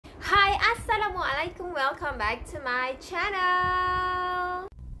Assalamualaikum, welcome back to my channel.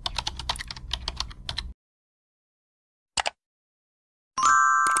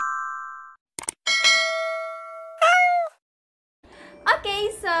 Okay,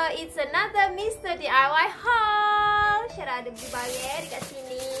 so it's another Mr. DIY haul. Shera ada beli barang dekat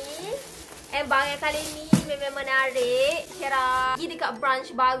sini. And barang kali ni memang menarik. Shera pergi dekat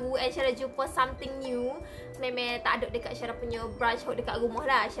branch baru and Shera jumpa something new. Memang tak ada dekat Shera punya branch dekat rumah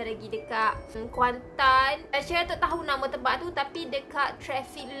lah. Shera pergi dekat Kuantan. Shera tak tahu nama tempat tu, tapi dekat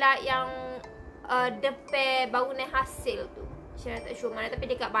traffic light yang depan bangunan hasil tu. Shera tak sure mana, tapi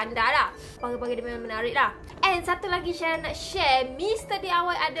dekat bandar lah. Barang-barang dia memang menarik lah. And satu lagi Shera nak share, Mr.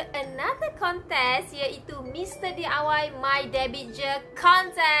 DIY ada another contest, iaitu Mr. DIY My Debit Je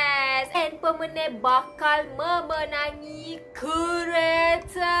Contest. And pemenang bakal memenangi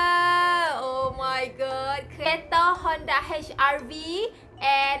kereta. Oh my god, kereta Honda HR-V.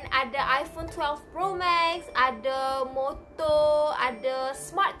 And ada iPhone 12 Pro Max, ada motor, ada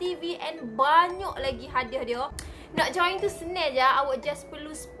Smart TV and banyak lagi hadiah dia. Nak join tu senang je, awak just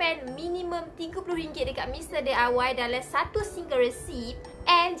perlu spend minimum RM30 dekat Mr. DIY dalam satu single receipt.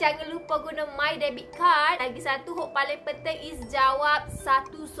 And jangan lupa guna My Debit Card. Lagi satu, hok paling penting is jawab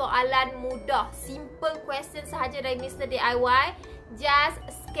satu soalan mudah. Simple question sahaja dari Mr. DIY. Just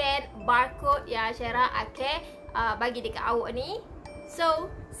scan barcode yang Shera bagi dekat awak ni.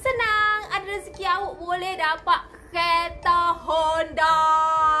 So, senang. Ada rezeki awak boleh dapat kereta Honda.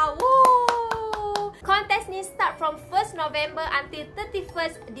 Woo! Kontes ni start from 1st November until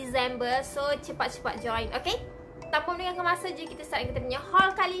 31st December. So, cepat-cepat join, okay? Tanpa meninggalkan masa, je kita start kita punya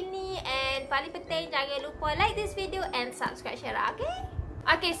haul kali ni. And paling penting, jangan lupa like this video and subscribe Shera, okay?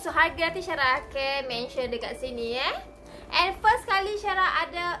 Okay, so harga nanti Shera mention dekat sini, And first kali Shera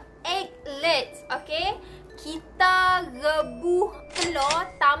ada egglet, okay? Kita rebus telur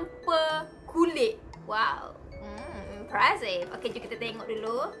tanpa kulit. Wow, impressive. Okay, jom kita tengok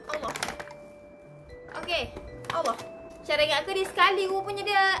dulu. Allah. Okay, Allah. Cara ingat ke dia sekali rupanya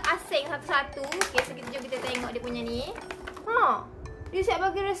dia asing satu-satu. Okay, so jom kita tengok dia punya ni. Dia siap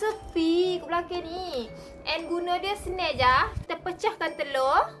bagi resepi kat belakang ni. And guna dia senang je. Kita pecahkan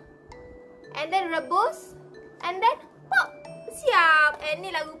telur. And then rebus. And then pop. Siap. And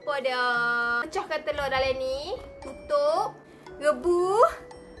ni lah rupa dia. Pecahkan telur dalam ni. Tutup. Rebus.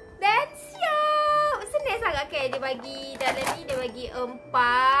 Dan siap. Senang sangat kan. Dia bagi dalam ni. Dia bagi 4.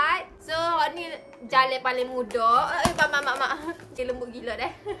 So ni jalan paling mudah. Mak. Dia lembut gila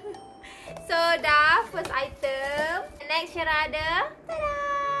dah. So dah first item. Next Shera ada. Tada.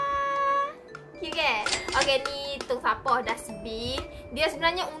 Cute kan? Okay, ni tong sampah dustbin. Dia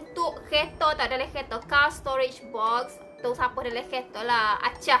sebenarnya untuk kereta tak, dalam kereta. Car storage box. Tong sampah dalam kereta lah.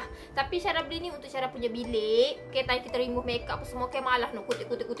 Acah. Tapi Shera beli ni untuk Shera punya bilik. Okay, tadi kita remove makeup semua. Okay, malah nak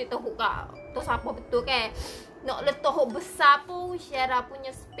kutip-kutip teruk kat tong sampah betul kan. Nak letak hok besar pun Shera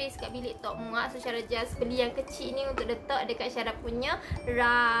punya space kat bilik tak muat. So Shera just beli yang kecil ni untuk letak dekat Shera punya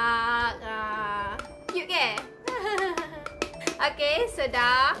rak. Cute kan? Okay, so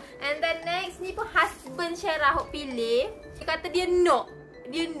dah. And then next ni pun husband Shera hok pilih. Dia kata dia nak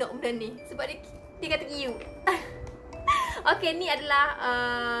benda ni sebab dia kata cute. Okay, ni adalah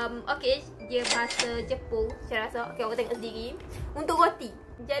okay, dia bahasa Jepun Shera rasa. Okay, awak tengok sendiri. Untuk roti.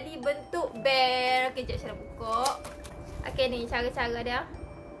 Jadi bentuk bear. Okay, sekejap Shera buka. Okay, ni cara-cara dia.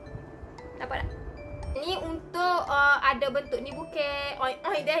 Nampak tak? Ni untuk ada bentuk ni bukan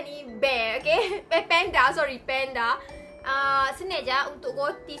dah ni bear, okay? Panda, sorry, panda. Senang je untuk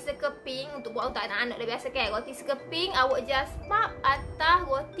roti sekeping. Untuk buat untuk anak-anak dah biasa kan. Roti sekeping, awak just pop atas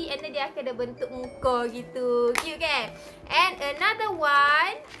roti and then dia akan ada bentuk muka gitu. Cute kan? And another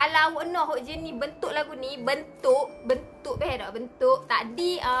one, kalau awak nak jenis bentuk lagu ni, bentuk tak? Bentuk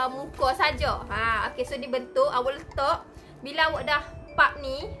tadi muka saja. Okay, so ni bentuk awak letak. Bila awak dah pop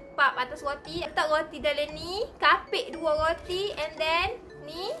ni, pop atas roti, letak roti dalam ni, kapit dua roti and then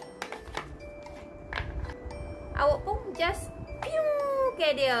ni awak pun just piu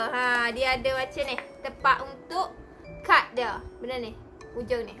ke dia. Dia ada macam ni tempat untuk cut dia. Benda ni,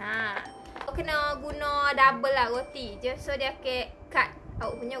 hujung ni. Awak kena guna double lah roti. So dia akan cut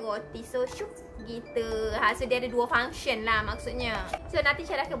awak punya roti. So syuk gitu. So dia ada dua function lah maksudnya. So nanti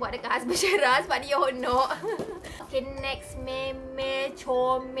Shera akan buat dekat husband Shera sebab dia nak. Okay, next meme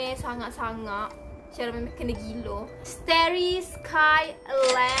comel sangat-sangat. Shera memang kena gila. Starry Sky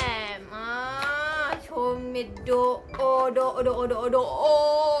Lamp. Comel do. Tada.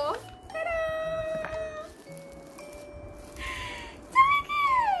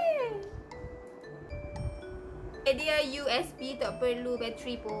 Dia USB, tak perlu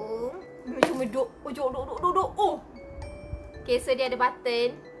bateri pun. Cuma duk. Okay, so dia ada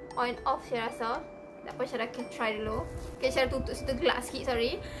button. on off saya rasa. Tak apa, Shera akan try dulu. Okay, Shera tutup situ gelap sikit,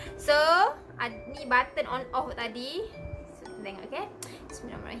 sorry. So, ni button on off tadi. So, tengok, okay.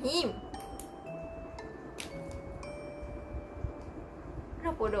 Bismillahirrahmanirrahim.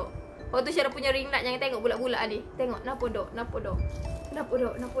 Kenapa dok? Waktu Shera punya ring light, jangan tengok bulat-bulat ni. Tengok, kenapa dok? Kenapa dok? Kenapa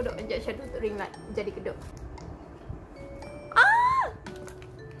dok? Kenapa dok? Sekejap Shera tutup ring light. Jadi kedok. Ah!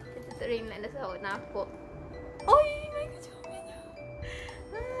 Shera tutup ring light dah sahut. Nampak. Oh, my God.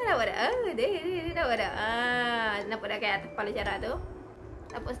 Nampak dah? Dia nampak dah? Nampak dah kan atas kepala Shera tu?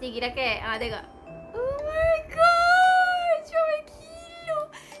 Nampak sedikit dah kan? Tengok. Oh my God! Comel gila!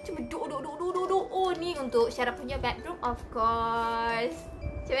 Cuma duk. Oh, ni untuk Shera punya bedroom, of course.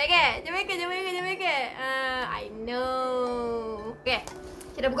 Comel kan? I know. Okay.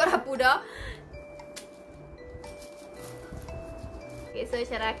 Shera buka dapur dah. Okay, so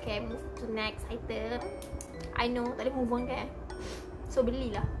Shera akan move to next item. I know, tak boleh move on kan? So,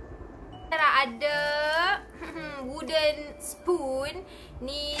 belilah. Shera ada wooden spoon.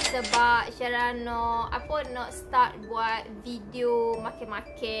 Ni sebab Shera nak start buat video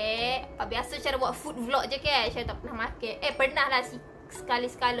makan-makan. Biasa Shera buat food vlog je kan. Shera tak pernah makan. Pernah lah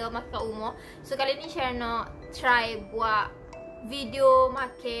sekali-sekala makan kat rumah. So, kali ni Shera nak try buat video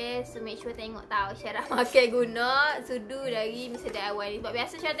makan. So, make sure tengok tahu Shera makan guna sudu dari Mr. DIY ni. Sebab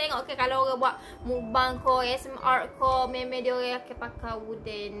biasa Shera tengok okay, kalau orang buat mukbang ko, ASMR ko, memang dia orang akan pakai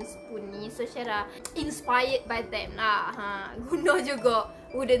wooden spoon ni. So, Shera inspired by them lah. Guna juga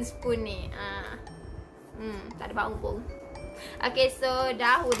wooden spoon ni. Tak ada bau pun. Okay, so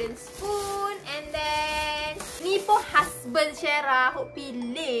dah wooden spoon. And then ni pun husband Shera hok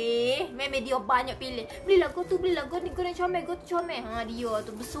pilih. Memang dia banyak pilih. Belilah kau tu, belilah kau ni, kau ni comel, kau tu comel. Dia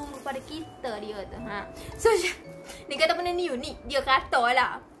tu bersungguh pada kita dia tu. So ni kata benda ni unik. Dia kata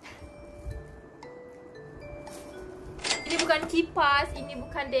lah, ini bukan kipas, ini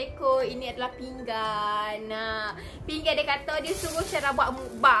bukan dekor, ini adalah pinggan. Pinggan dia kata dia suruh Shera buat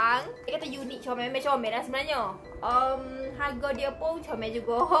mukbang. Dia kata unik, comel lah sebenarnya. Harga dia pun comel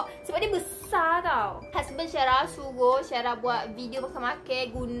juga sebab dia besar tau. Husband Shera suruh Shera buat video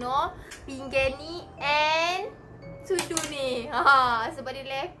makan-makan guna pinggan ni and sudu ni. Sebab dia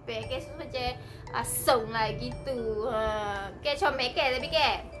lepek. So macam asong lah gitu. Comel kan tapi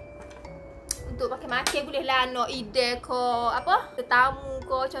kan untuk makan-makan boleh lah nak ide ko tetamu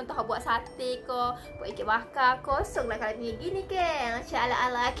ko, contoh buat sate ko, buat ikan bakar kosong lah kalau gini kan, macam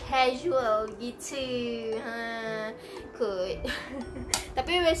ala-ala casual gitu. Good.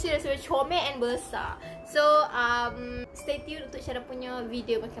 Tapi biasa rasa comel and besar. So stay tune untuk Shera punya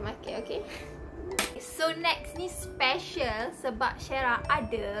video makan-makan, okay? So next ni special sebab Shera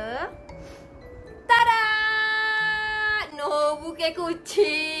ada, tada! No, bukan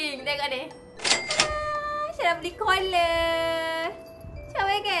kucing. Tengok ni. Shera beli collar.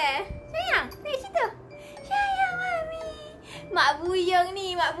 Comel ke? Sayang, tengok situ. Sayang mami. Mak buyang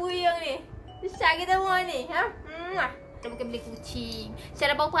ni. Besar kita semua ni. Dia bukan beli kucing.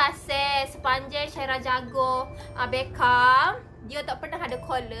 Shera baru perasan sepanjang Shera jaga Beckham, dia tak pernah ada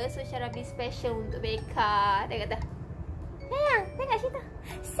collar. So Shera beli special untuk Beckham. Tengok tak? Sayang, tengok situ.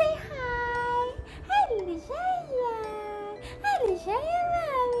 Say hi. Hello sayang. Hello sayang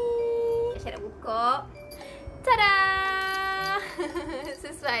mami. Shera buka. Tada!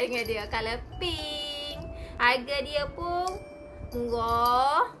 Sesuai dengan dia, color pink. Harga dia pun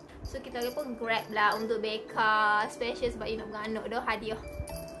murah. So kita pun grab lah untuk Becca. Special sebab dia nak beranak dah, hadiah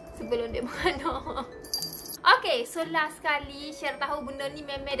sebelum dia beranak. Okay, so last kali Shera tahu benda ni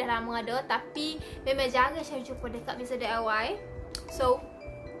memang dah lama ada, tapi memang jarang Shera jumpa dekat Mr. DIY. So,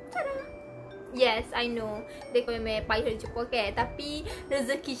 tada! Yes, I know dia memang payah jumpa kan, tapi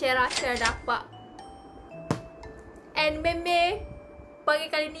rezeki Shera dapat. And memang pagi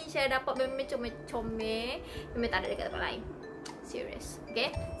kali ni Shera dapat memang comel. Memang tak ada dekat tempat lain. Serious.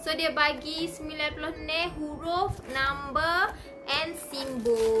 Okay. So dia bagi 90 huruf, number and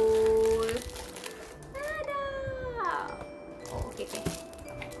simbol. Ada. Oh, okay.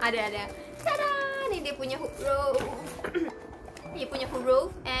 Ada. Tada! Ni dia punya huruf. Dia punya huruf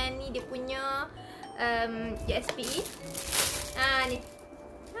and ni dia punya USP. Ni.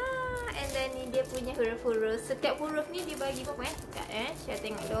 And then ni dia punya huruf-huruf. Setiap huruf ni dia bagi berapa Saya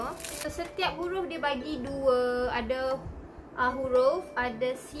tengok dulu. So, setiap huruf dia bagi 2. Ada huruf,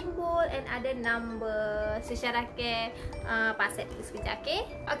 ada simbol and ada number. So Shera akan pasal dulu sekejap, okay?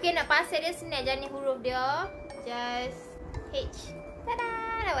 Okay, nak pasal dia senang je ni huruf dia. Just H. Tada!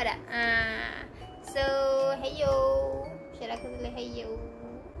 Nampak tak? So, heyo. Shera akan tulis heyo.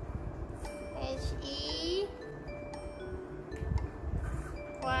 H-E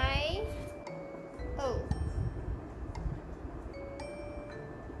Y-O.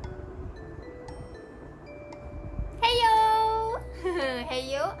 Hey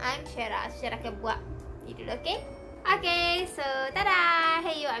you, I'm Shera. Shera akan buat ni dulu, okay? Okay, so tada!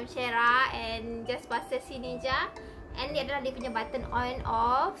 Hey you, I'm Shera. And just basuh sini je. And ni adalah dia punya button on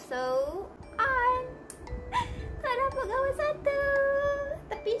off. So, on. Tak dapat gambar satu.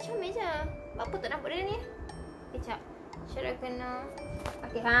 Tapi comel je. Apa tak nampak dia ni? Kejap. Shera kena.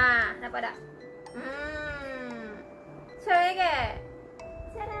 Okay, nampak tak? Shera ke?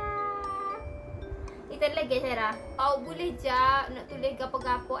 Shera. Kita lagi Shera. Awak boleh je nak tulis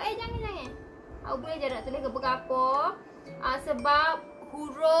gapo-gapo. Jangan. Awak boleh je nak tulis gapo-gapo. Sebab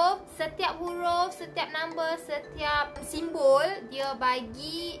setiap huruf, setiap number, setiap simbol dia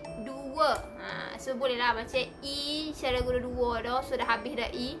bagi 2. So bolehlah macam E Shera guna 2 dah. So dah habis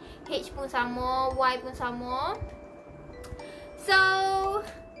dah E. H pun sama, Y pun sama. So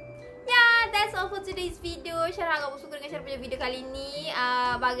that's all for today's video. Shera agak bersyukur dengan Shera punya video kali ni.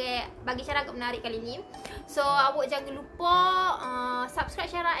 Bagi Shera agak menarik kali ni. So awak jangan lupa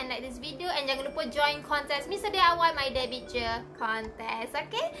subscribe Shera and like this video. And jangan lupa join contest Mr. DIY My Debit Je contest.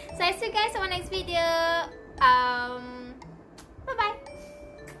 Okay, so I see you guys on my next video. Bye bye.